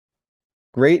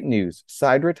Great news.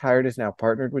 Side Retired is now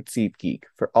partnered with SeatGeek.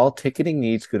 For all ticketing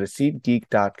needs, go to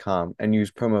SeatGeek.com and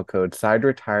use promo code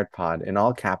SideRetiredPod in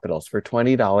all capitals for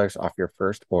 $20 off your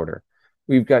first order.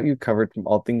 We've got you covered from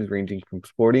all things ranging from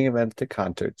sporting events to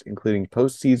concerts, including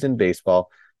postseason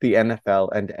baseball, the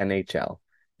NFL, and NHL.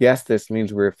 Yes, this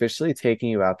means we're officially taking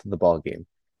you out to the ball game.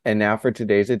 And now for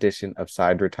today's edition of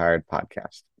Side Retired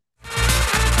Podcast.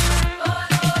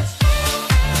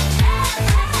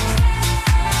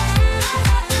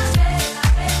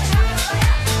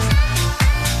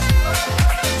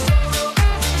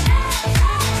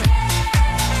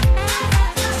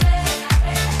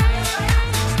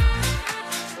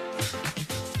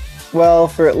 Well,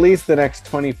 for at least the next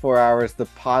 24 hours, the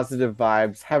positive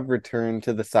vibes have returned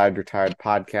to the Side Retired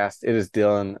podcast. It is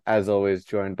Dylan, as always,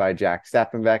 joined by Jack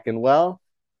Steppenbeck. And well,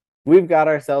 we've got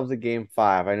ourselves a game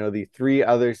five. I know the three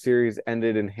other series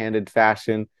ended in handed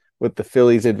fashion, with the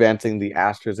Phillies advancing, the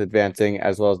Astros advancing,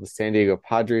 as well as the San Diego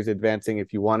Padres advancing.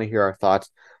 If you want to hear our thoughts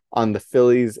on the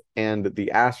Phillies and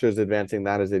the Astros advancing,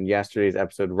 that is in yesterday's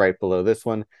episode right below this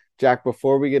one. Jack,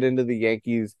 before we get into the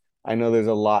Yankees, I know there's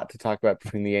a lot to talk about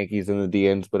between the Yankees and the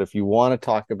DNs, but if you want to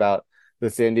talk about the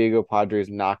San Diego Padres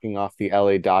knocking off the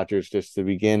LA Dodgers just to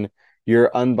begin, you're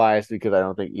unbiased because I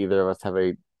don't think either of us have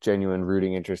a genuine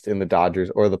rooting interest in the Dodgers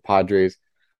or the Padres.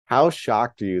 How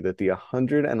shocked are you that the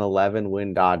 111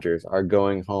 win Dodgers are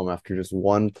going home after just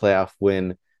one playoff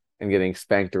win and getting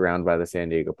spanked around by the San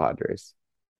Diego Padres?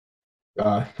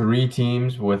 Three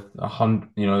teams with 100,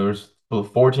 there's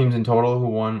four teams in total who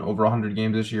won over 100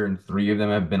 games this year, and three of them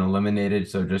have been eliminated.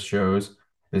 So it just shows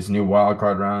this new wild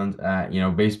card round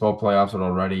baseball playoffs are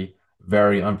already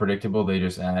very unpredictable. They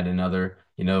just add another,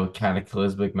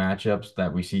 cataclysmic matchups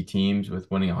that we see teams with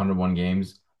winning 101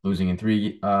 games, losing in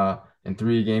three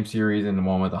game series, and the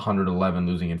one with 111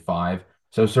 losing in five.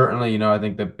 So certainly, I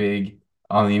think the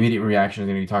immediate reaction is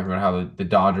going to be talking about how the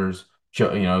Dodgers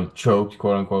choked,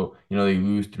 quote unquote. They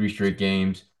lose three straight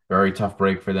games. Very tough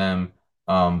break for them.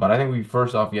 But I think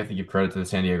first off, you have to give credit to the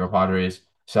San Diego Padres.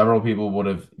 Several people would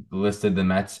have listed the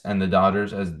Mets and the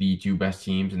Dodgers as the two best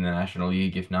teams in the National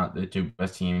League, if not the two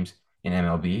best teams in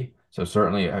MLB. So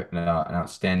certainly an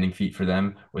outstanding feat for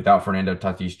them. Without Fernando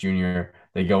Tatis Jr.,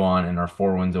 they go on and are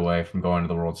 4 wins away from going to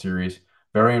the World Series.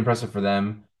 Very impressive for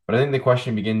them. But I think the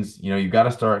question begins, you've got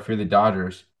to start if you're the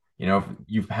Dodgers.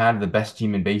 You've had the best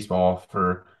team in baseball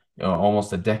for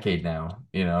almost a decade now.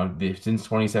 Since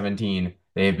 2017,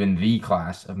 they have been the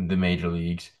class of the major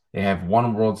leagues. They have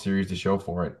won World Series to show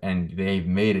for it, and they've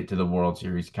made it to the World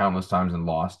Series countless times and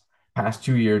lost. Past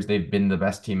 2 years, they've been the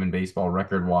best team in baseball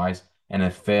record-wise and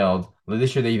have failed.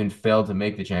 This year, they even failed to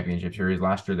make the championship series.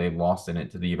 Last year, they lost in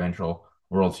it to the eventual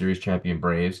World Series champion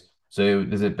Braves. So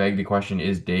does it beg the question,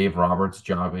 is Dave Roberts'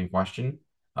 job in question?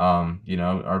 Are they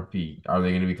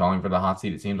going to be calling for the hot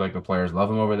seat? It seems like the players love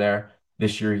him over there.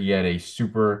 This year he had a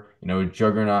super,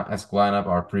 juggernaut-esque lineup.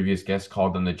 Our previous guest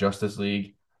called them the Justice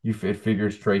League. It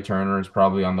figures Trey Turner is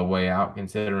probably on the way out,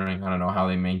 considering I don't know how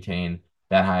they maintain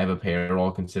that high of a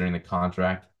payroll, considering the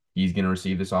contract he's going to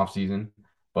receive this offseason.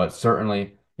 But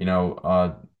certainly,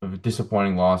 a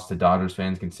disappointing loss to Dodgers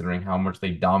fans, considering how much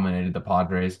they dominated the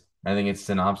Padres. I think it's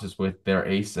synopsis with their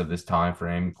ace of this time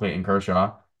frame, Clayton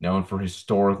Kershaw, known for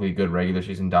historically good regular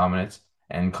season dominance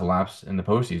and collapse in the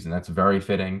postseason. That's very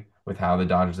fitting with how the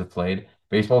Dodgers have played.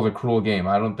 Baseball's a cruel game.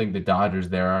 I don't think the Dodgers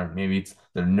there are maybe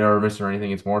they're nervous or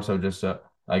anything. It's more so just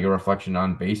like a reflection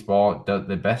on baseball.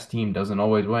 The best team doesn't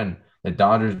always win. The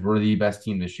Dodgers were the best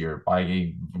team this year by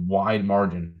a wide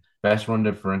margin, best run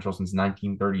differential since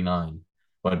 1939.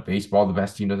 But baseball, the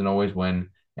best team doesn't always win,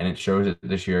 and it shows it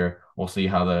this year. We'll see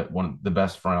how the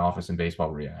best front office in baseball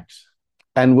reacts.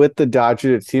 And with the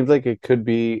Dodgers, it seems like it could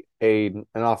be an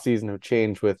offseason of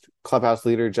change with clubhouse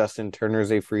leader Justin Turner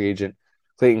as a free agent.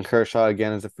 Clayton Kershaw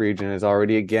again as a free agent is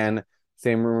already again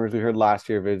same rumors we heard last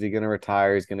year. Is he going to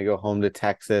retire? He's going to go home to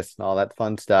Texas and all that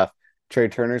fun stuff. Trey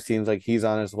Turner seems like he's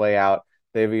on his way out.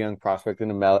 They have a young prospect in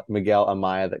Miguel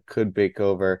Amaya that could bake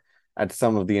over at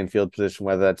some of the infield position,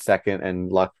 whether that's second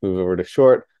and Luck move over to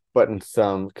short. But in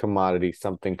some commodity,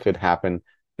 something could happen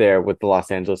there with the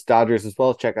Los Angeles Dodgers, as well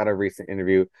as check out our recent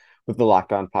interview with the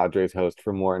Locked On Padres host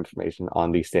for more information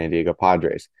on the San Diego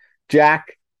Padres.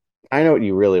 Jack, I know what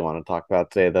you really want to talk about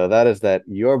today, though. That is that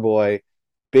your boy,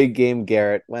 Big Game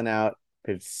Garrett, went out,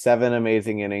 pitched 7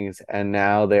 amazing innings, and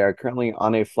now they are currently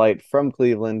on a flight from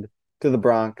Cleveland to the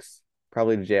Bronx,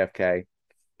 probably to JFK,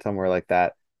 somewhere like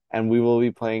that. And we will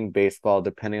be playing baseball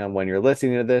depending on when you're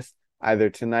listening to this, either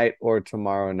tonight or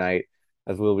tomorrow night,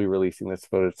 as we'll be releasing this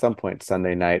photo at some point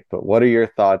Sunday night. But what are your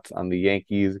thoughts on the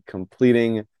Yankees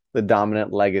completing the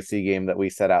dominant legacy game that we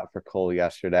set out for Cole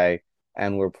yesterday?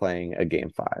 and we're playing a game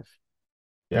five.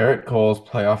 Garrett Cole's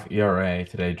playoff ERA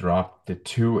today dropped to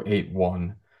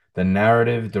 2.81. The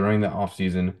narrative during the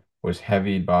offseason was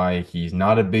heavy by he's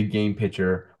not a big game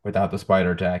pitcher without the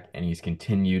spider attack, and he's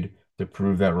continued to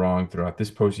prove that wrong throughout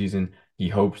this postseason. He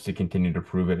hopes to continue to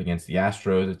prove it against the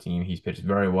Astros, a team he's pitched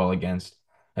very well against.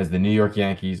 As the New York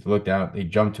Yankees looked out, they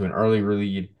jumped to an early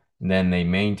lead, and then they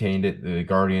maintained it. The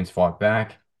Guardians fought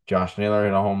back. Josh Naylor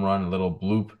hit a home run, a little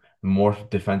bloop, more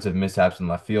defensive mishaps in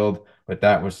left field, but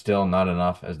that was still not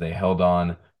enough as they held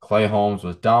on. Clay Holmes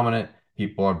was dominant.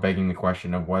 People are begging the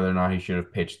question of whether or not he should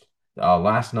have pitched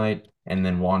last night. And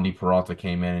then Wandy Peralta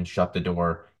came in and shut the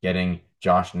door, getting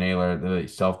Josh Naylor, the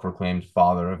self-proclaimed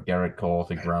father of Garrett Cole,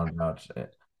 to ground out.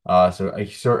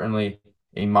 Certainly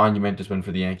a monumentous win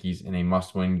for the Yankees in a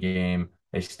must-win game.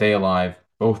 They stay alive.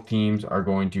 Both teams are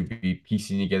going to be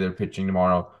piecing together pitching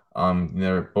tomorrow.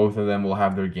 Both of them will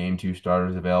have their game two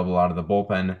starters available out of the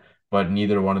bullpen, but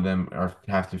neither one of them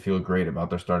have to feel great about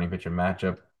their starting pitcher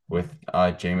matchup with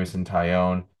Jameson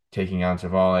Taillon taking on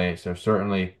Savale. So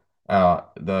certainly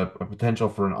the potential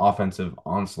for an offensive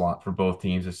onslaught for both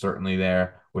teams is certainly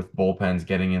there, with bullpens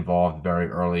getting involved very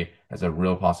early as a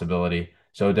real possibility.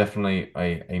 So definitely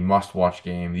a must-watch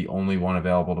game, the only one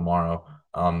available tomorrow,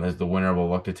 as the winner will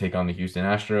look to take on the Houston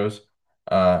Astros.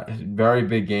 Very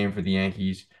big game for the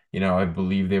Yankees. I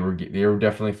believe they were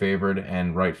definitely favored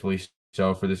and rightfully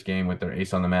so for this game with their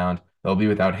ace on the mound. They'll be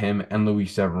without him and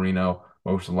Luis Severino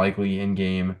most likely in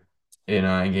game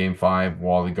five,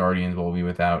 while the Guardians will be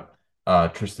without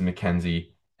Tristan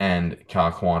McKenzie and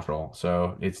Cal Quantrill.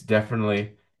 So it's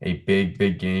definitely a big,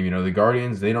 big game. The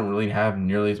Guardians, they don't really have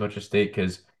nearly as much at stake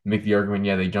because make the argument,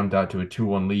 yeah, they jumped out to a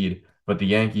 2-1 lead. But the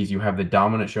Yankees, you have the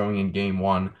dominant showing in game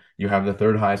one. You have the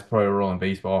third highest payroll in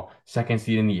baseball, second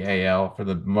seed in the AL. For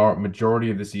the majority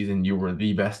of the season, you were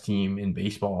the best team in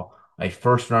baseball. A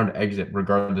first round exit,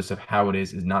 regardless of how it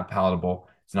is not palatable.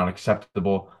 It's not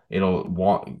acceptable. It'll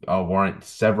warrant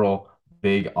several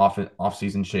big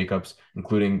off-season shakeups,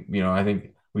 including, I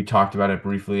think we talked about it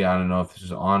briefly. I don't know if this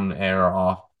is on air or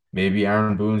off. Maybe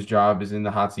Aaron Boone's job is in the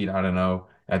hot seat. I don't know.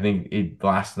 I think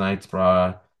last night's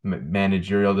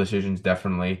managerial decisions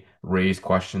definitely raised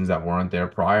questions that weren't there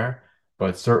prior,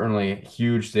 but certainly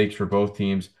huge stakes for both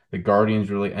teams. The Guardians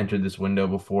really entered this window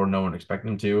before no one expected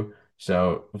them to.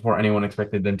 So before anyone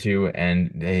expected them to,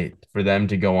 and for them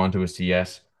to go on to a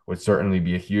CS would certainly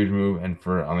be a huge move. And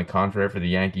on the contrary, for the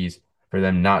Yankees, for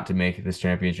them not to make this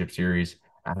championship series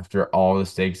after all the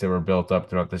stakes that were built up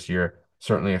throughout this year,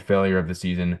 certainly a failure of the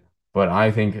season. But I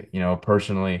think,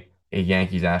 personally, a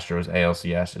Yankees Astros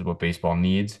ALCS is what baseball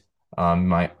needs.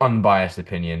 My unbiased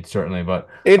opinion, certainly, but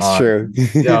It's uh, true.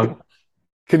 yeah, but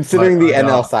Considering the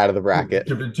NL side of the bracket.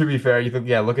 to be fair, you think,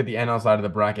 yeah, look at the NL side of the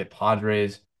bracket.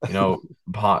 Padres,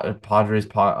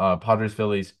 Padres,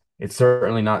 Phillies. It's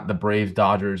certainly not the Braves,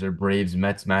 Dodgers, or Braves,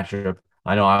 Mets matchup.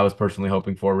 I know I was personally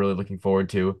hoping for, really looking forward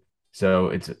to. So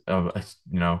it's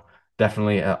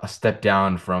definitely a step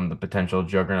down from the potential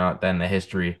juggernaut than the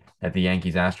history that the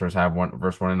Yankees, Astros have one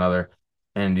versus one another.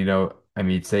 And I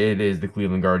mean, say it is the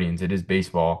Cleveland Guardians, it is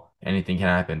baseball, anything can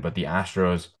happen. But the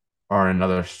Astros are in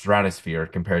another stratosphere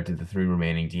compared to the three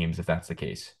remaining teams, if that's the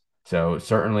case. So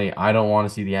certainly, I don't want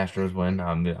to see the Astros win.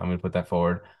 I'm going to put that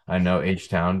forward. I know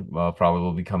H-Town probably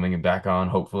will be coming back on,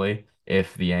 hopefully,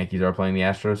 if the Yankees are playing the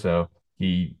Astros. So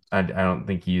I don't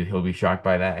think he'll be shocked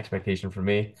by that expectation for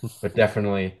me. But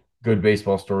definitely good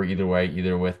baseball story either way,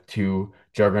 either with two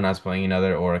juggernauts playing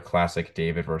another or a classic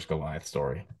David versus Goliath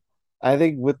story. I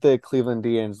think with the Cleveland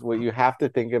Indians, what you have to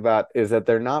think about is that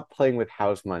they're not playing with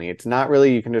house money. It's not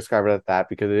really, you can describe it as that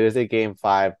because it is a game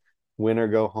five, win or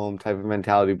go home type of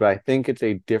mentality. But I think it's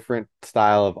a different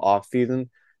style of offseason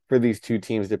for these two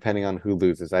teams, depending on who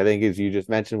loses. I think, as you just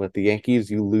mentioned, with the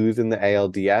Yankees, you lose in the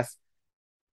ALDS,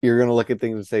 you're going to look at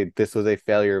things and say, this was a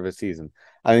failure of a season.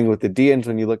 I think with the Indians,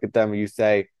 when you look at them, you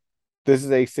say, this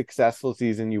is a successful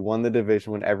season. You won the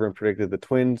division when everyone predicted the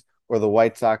Twins or the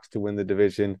White Sox to win the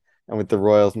division. And with the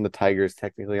Royals and the Tigers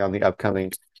technically on the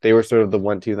upcoming, they were sort of the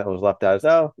one team that was left out as,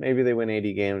 oh, maybe they win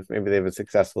 80 games. Maybe they have a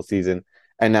successful season.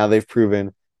 And now they've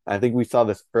proven, I think we saw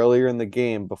this earlier in the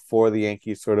game before the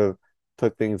Yankees sort of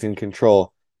took things in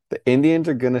control. The Indians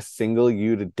are going to single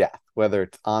you to death, whether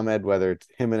it's Ahmed, whether it's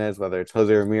Jimenez, whether it's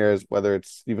Jose Ramirez, whether it's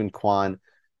Stephen Kwan.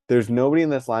 There's nobody in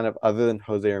this lineup other than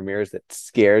Jose Ramirez that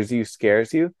scares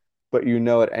you, but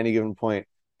at any given point,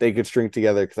 they could string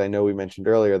together, because I know we mentioned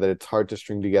earlier that it's hard to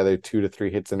string together 2 to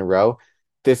 3 hits in a row.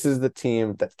 This is the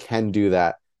team that can do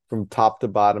that from top to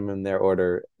bottom in their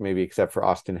order, maybe except for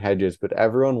Austin Hedges, but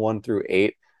everyone 1 through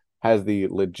 8 has the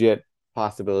legit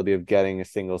possibility of getting a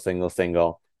single.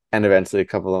 and eventually a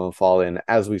couple of them fall in,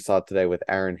 as we saw today with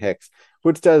Aaron Hicks,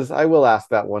 which does, I will ask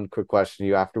that one quick question to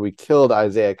you after we killed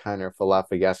Isaiah Kiner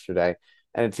Falefa yesterday.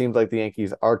 And it seems like the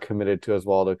Yankees are committed to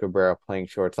Oswaldo Cabrera playing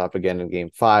shortstop again in game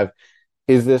 5.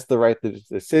 Is this the right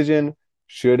decision?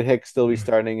 Should Hicks still be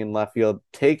starting in left field?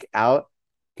 Take out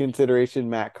consideration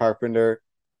Matt Carpenter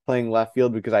playing left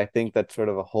field because I think that's sort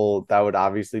of a whole that would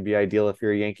obviously be ideal if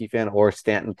you're a Yankee fan, or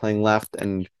Stanton playing left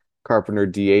and Carpenter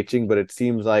DHing, but it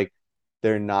seems like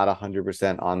they're not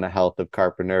 100% on the health of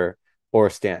Carpenter or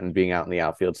Stanton being out in the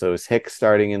outfield. So is Hicks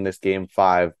starting in this game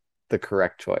 5 the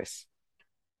correct choice?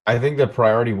 I think the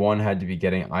priority one had to be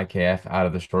getting IKF out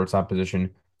of the shortstop position.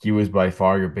 He was by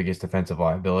far your biggest defensive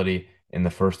liability in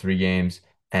the first three games,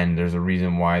 and there's a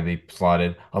reason why they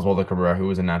slotted Oswaldo Cabrera, who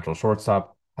was a natural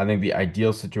shortstop. I think the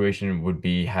ideal situation would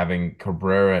be having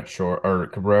Cabrera at short or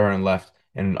Cabrera in left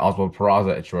and Oswald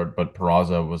Peraza at short, but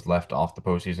Peraza was left off the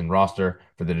postseason roster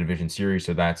for the division series,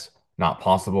 so that's not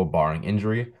possible barring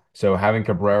injury. So having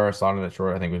Cabrera slotted at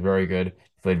short, I think was very good.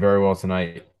 He played very well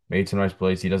tonight, made some nice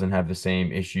plays. He doesn't have the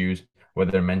same issues,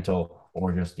 whether they're mental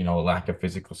or just, a lack of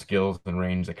physical skills and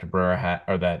range that Cabrera had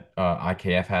or that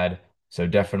IKF had. So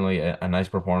definitely a nice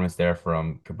performance there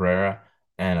from Cabrera.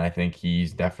 And I think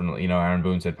he's definitely, Aaron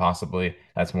Boone said possibly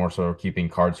that's more sort of keeping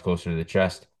cards closer to the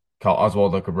chest.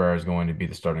 Oswaldo Cabrera is going to be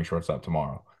the starting shortstop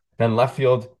tomorrow. Then left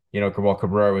field, while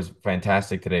Cabrera was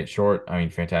fantastic today at short. I mean,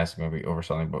 fantastic, maybe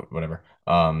overselling, but whatever.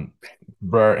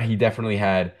 He definitely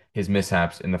had his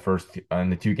mishaps in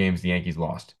the two games the Yankees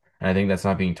lost, and I think that's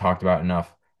not being talked about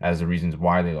enough as the reasons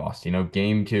why they lost.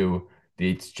 Game two,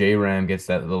 it's J Ram gets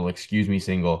that little excuse me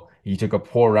single. He took a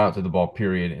poor route to the ball,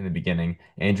 period, in the beginning.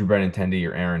 Andrew Benintendi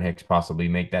or Aaron Hicks possibly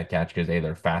make that catch because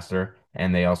they're faster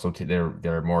and they also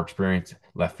they're more experienced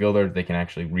left fielders. They can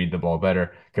actually read the ball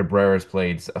better. Cabrera's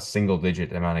played a single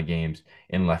digit amount of games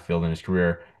in left field in his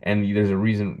career, and there's a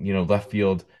reason. Left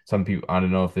field. Some people, I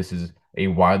don't know if this is a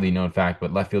widely known fact,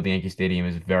 but left field Yankee Stadium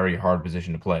is a very hard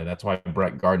position to play. That's why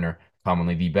Brett Gardner,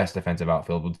 commonly the best defensive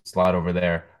outfield, would slide over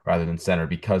there rather than center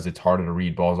because it's harder to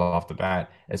read balls off the bat,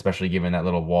 especially given that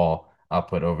little wall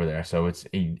put over there. So it's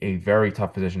a very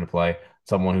tough position to play.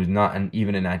 Someone who's not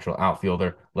even a natural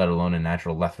outfielder, let alone a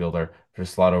natural left fielder, to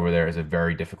slot over there is a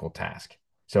very difficult task.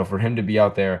 So for him to be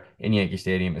out there in Yankee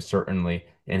Stadium is certainly,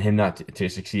 and him not to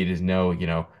succeed is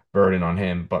no, burden on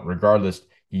him. But regardless,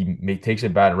 takes a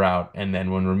bad route, and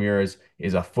then when Ramirez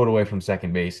is a foot away from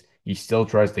second base, he still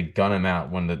tries to gun him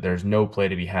out when there's no play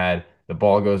to be had. The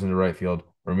ball goes into right field.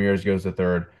 Ramirez goes to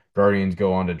third. Guardians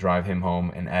go on to drive him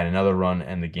home and add another run,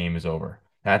 and the game is over.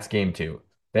 That's game two.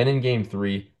 Then in game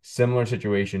three, similar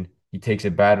situation. He takes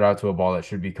a bad route to a ball that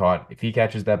should be caught. If he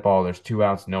catches that ball, there's two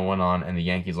outs, no one on, and the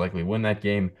Yankees likely win that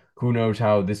game. Who knows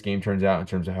how this game turns out in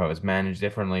terms of how it's managed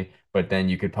differently, but then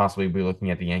you could possibly be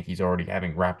looking at the Yankees already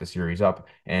having wrapped the series up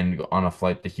and on a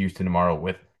flight to Houston tomorrow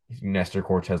with Nestor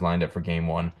Cortez lined up for game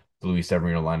one, Luis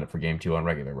Severino lined up for game two on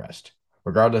regular rest.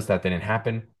 Regardless, that didn't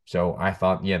happen. So I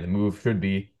thought, yeah, the move should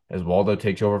be as Waldo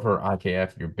takes over for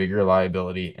IKF, your bigger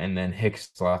liability, and then Hicks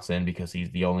slots in because he's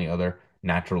the only other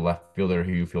natural left fielder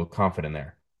who you feel confident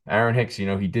there. Aaron Hicks, he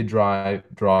did draw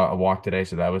a walk today,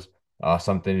 so that was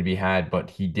something to be had, but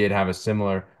he did have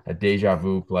a deja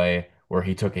vu play where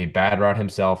he took a bad route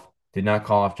himself, did not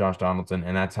call off Josh Donaldson,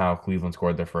 and that's how Cleveland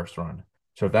scored their first run.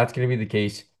 So if that's going to be the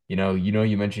case, you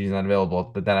mentioned he's not available,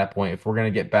 but at that point, if we're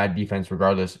going to get bad defense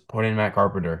regardless, put in Matt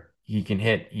Carpenter. He can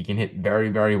hit. He can hit very,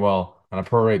 very well on a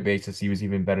per rate basis. He was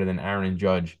even better than Aaron and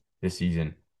Judge this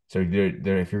season. So if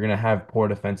you're going to have a poor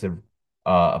defensive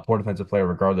player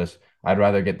regardless, I'd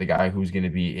rather get the guy who's going to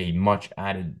be a much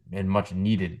added and much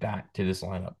needed bat to this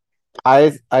lineup.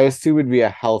 I assume it'd be a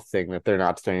health thing that they're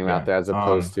not staying him out Yeah. there as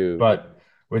opposed to. But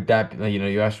with that,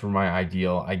 you asked for my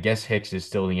ideal. I guess Hicks is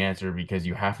still the answer because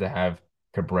you have to have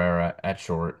Cabrera at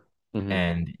short, Mhm.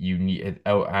 and you need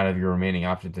out of your remaining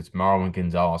options. It's Marwin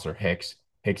Gonzalez or Hicks.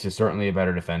 Hicks is certainly a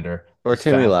better defender. Or He's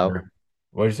Timmy Lowe. faster.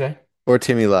 What did you say? Or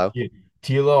Timmy Lowe. Yeah.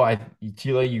 Tilo,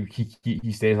 Tilo,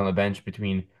 he stays on the bench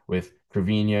between with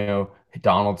Trevino,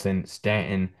 Donaldson,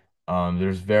 Stanton.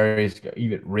 There's various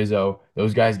even Rizzo.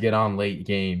 Those guys get on late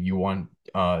game. You want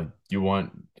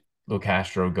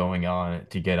Castro going on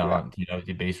to get Yeah. on,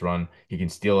 the base run. He can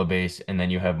steal a base, and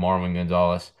then you have Marwin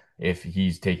Gonzalez if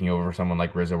he's taking over someone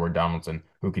like Rizzo or Donaldson,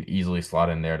 who could easily slot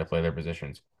in there to play their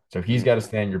positions. So he's Mhm. got to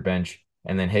stay on your bench.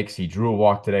 And then Hicks, he drew a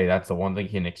walk today. That's the one thing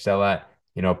he can excel at.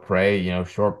 Prey,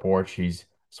 short porch. He's a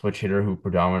switch hitter who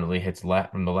predominantly hits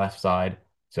left from the left side.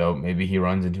 So maybe he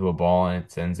runs into a ball and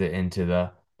it sends it into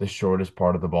the shortest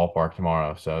part of the ballpark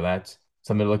tomorrow. So that's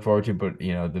something to look forward to. But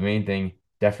the main thing,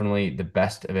 definitely the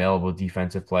best available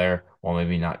defensive player, while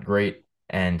maybe not great.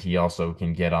 and he also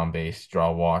can get on base,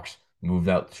 draw walks, move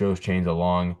out those chains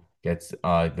along, gets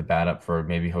the bat up for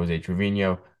maybe Jose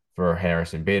Trevino, for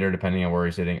Harrison Bader, depending on where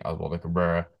he's hitting, Oswaldo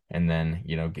Cabrera, and then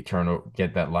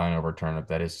get that line over turnip.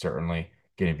 That is certainly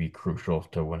going to be crucial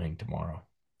to winning tomorrow.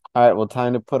 All right, well,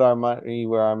 time to put our money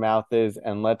where our mouth is,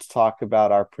 and let's talk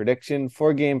about our prediction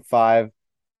for game five,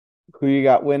 who you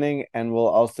got winning, and we'll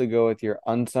also go with your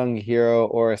unsung hero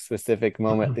or a specific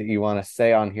moment that you want to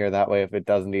say on here. That way, if it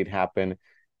does indeed happen,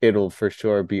 it'll for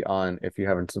sure be on. If you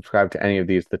haven't subscribed to any of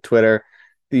these, the Twitter,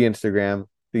 the Instagram,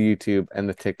 the YouTube, and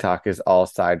the TikTok is all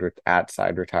at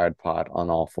Side Retired Pod on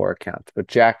all four accounts. But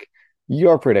Jack,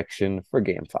 your prediction for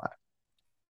game five.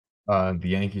 The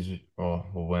Yankees will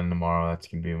win tomorrow. That's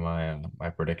gonna be my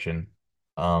prediction.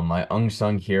 My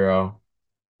unsung hero,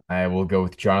 I will go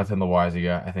with Jonathan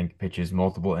Loaisiga. I think pitches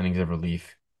multiple innings of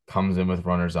relief, comes in with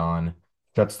runners on,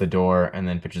 shuts the door, and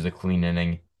then pitches a clean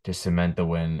inning to cement the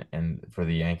win and for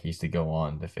the Yankees to go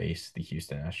on to face the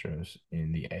Houston Astros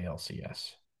in the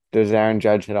ALCS. Does Aaron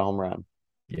Judge hit a home run?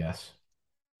 Yes.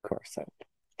 Of course, I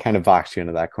kind of boxed you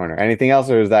into that corner. Anything else,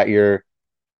 or is that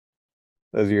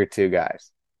those are your two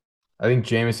guys? I think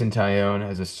Jamison Tyone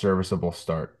has a serviceable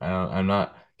start. I'm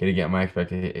not going to get my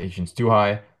expectations too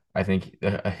high. I think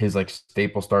his like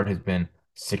staple start has been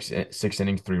six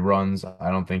innings, 3 runs.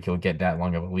 I don't think he'll get that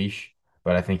long of a leash,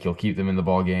 but I think he'll keep them in the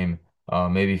ball game.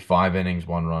 Maybe 5 innings,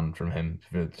 1 run from him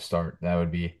for the start. That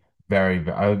would be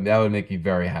that would make me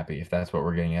very happy if that's what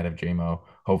we're getting out of JMO.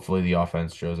 Hopefully the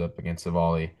offense shows up against the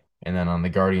volley. And then on the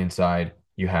Guardian side,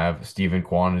 you have Stephen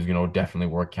Kwan, who's going to definitely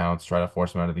work counts, try to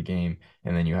force him out of the game.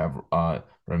 And then you have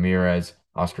Ramirez,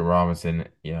 Oscar Robinson,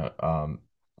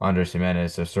 Andres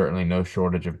Gimenez. So certainly no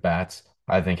shortage of bats.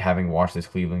 I think having watched this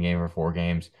Cleveland game for 4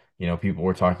 games, people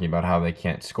were talking about how they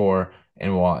can't score.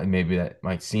 And while maybe that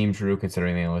might seem true,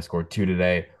 considering they only scored 2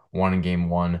 today, one in game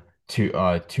one, 2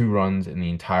 runs in the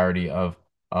entirety of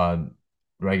uh,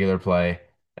 regular play,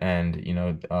 and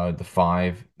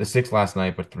the 6 last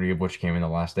night, but 3 of which came in the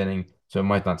last inning. So it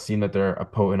might not seem that they're a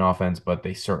potent offense, but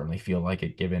they certainly feel like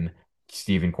it given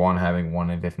Stephen Kwan having one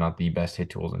of, if not the best hit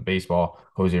tools in baseball,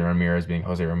 Jose Ramirez being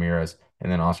Jose Ramirez,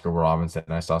 and then Oscar Robinson.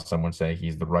 And I saw someone say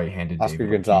he's the right-handed Oscar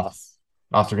David Ortiz. Gonzalez.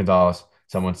 Oscar Gonzalez,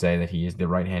 someone say that he is the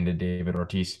right-handed David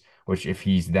Ortiz, which if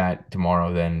he's that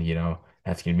tomorrow, then,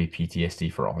 that's going to be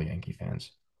PTSD for all Yankee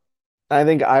fans. I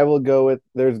think I will go with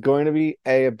there's going to be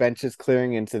a benches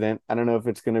clearing incident. I don't know if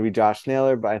it's going to be Josh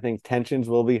Naylor, but I think tensions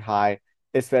will be high,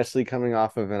 especially coming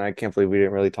off of, and I can't believe we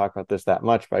didn't really talk about this that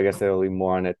much, but I guess there will be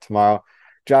more on it tomorrow.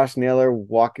 Josh Naylor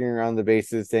walking around the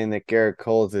bases saying that Garrett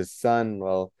Cole is his son.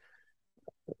 Well,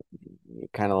 you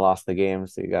kind of lost the game,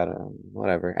 so you gotta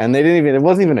whatever. And it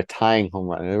wasn't even a tying home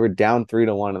run. They were down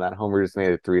 3-1, and that homer just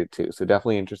made it 3-2. So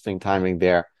definitely interesting timing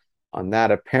there on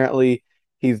that. Apparently,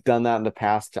 he's done that in the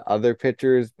past to other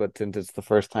pitchers, but since it's the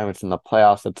first time it's in the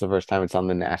playoffs, it's the first time it's on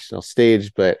the national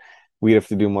stage. But we'd have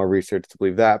to do more research to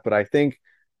believe that. But I think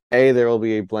there will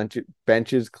be a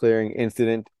benches clearing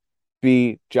incident.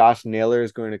 B, Josh Naylor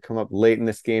is going to come up late in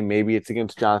this game. Maybe it's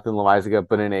against Jonathan Loaisiga,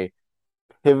 but in a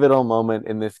pivotal moment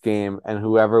in this game, and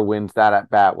whoever wins that at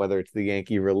bat, whether it's the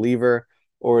Yankee reliever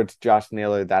or it's Josh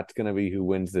Naylor, that's going to be who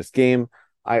wins this game.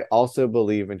 I also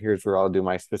believe, and here's where I'll do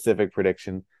my specific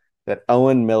prediction, that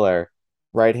Owen Miller,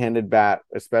 right-handed bat,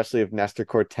 especially if Nestor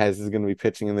Cortez is going to be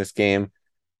pitching in this game,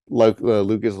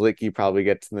 Lucas Luetge probably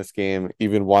gets in this game.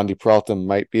 Even Wandy Peralta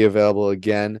might be available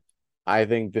again. I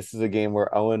think this is a game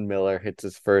where Owen Miller hits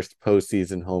his first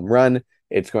postseason home run.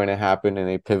 It's going to happen in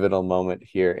a pivotal moment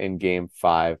here in game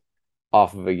five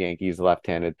off of a Yankees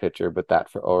left-handed pitcher, but that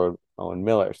for Owen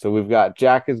Miller. So we've got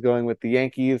Jack is going with the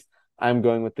Yankees. I'm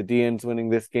going with the Dians winning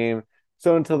this game.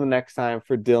 So until the next time,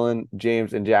 for Dylan,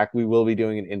 James, and Jack, we will be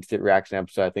doing an instant reaction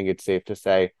episode. I think it's safe to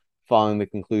say following the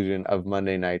conclusion of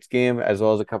Monday night's game, as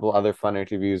well as a couple other fun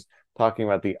interviews talking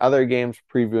about the other games,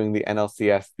 previewing the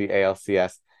NLCS, the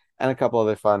ALCS, and a couple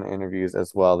other fun interviews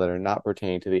as well that are not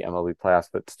pertaining to the MLB playoffs,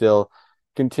 but still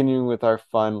continuing with our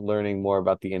fun, learning more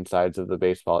about the insides of the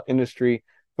baseball industry.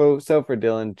 So for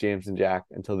Dylan, James, and Jack,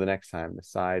 until the next time, the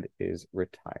side is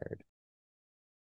retired.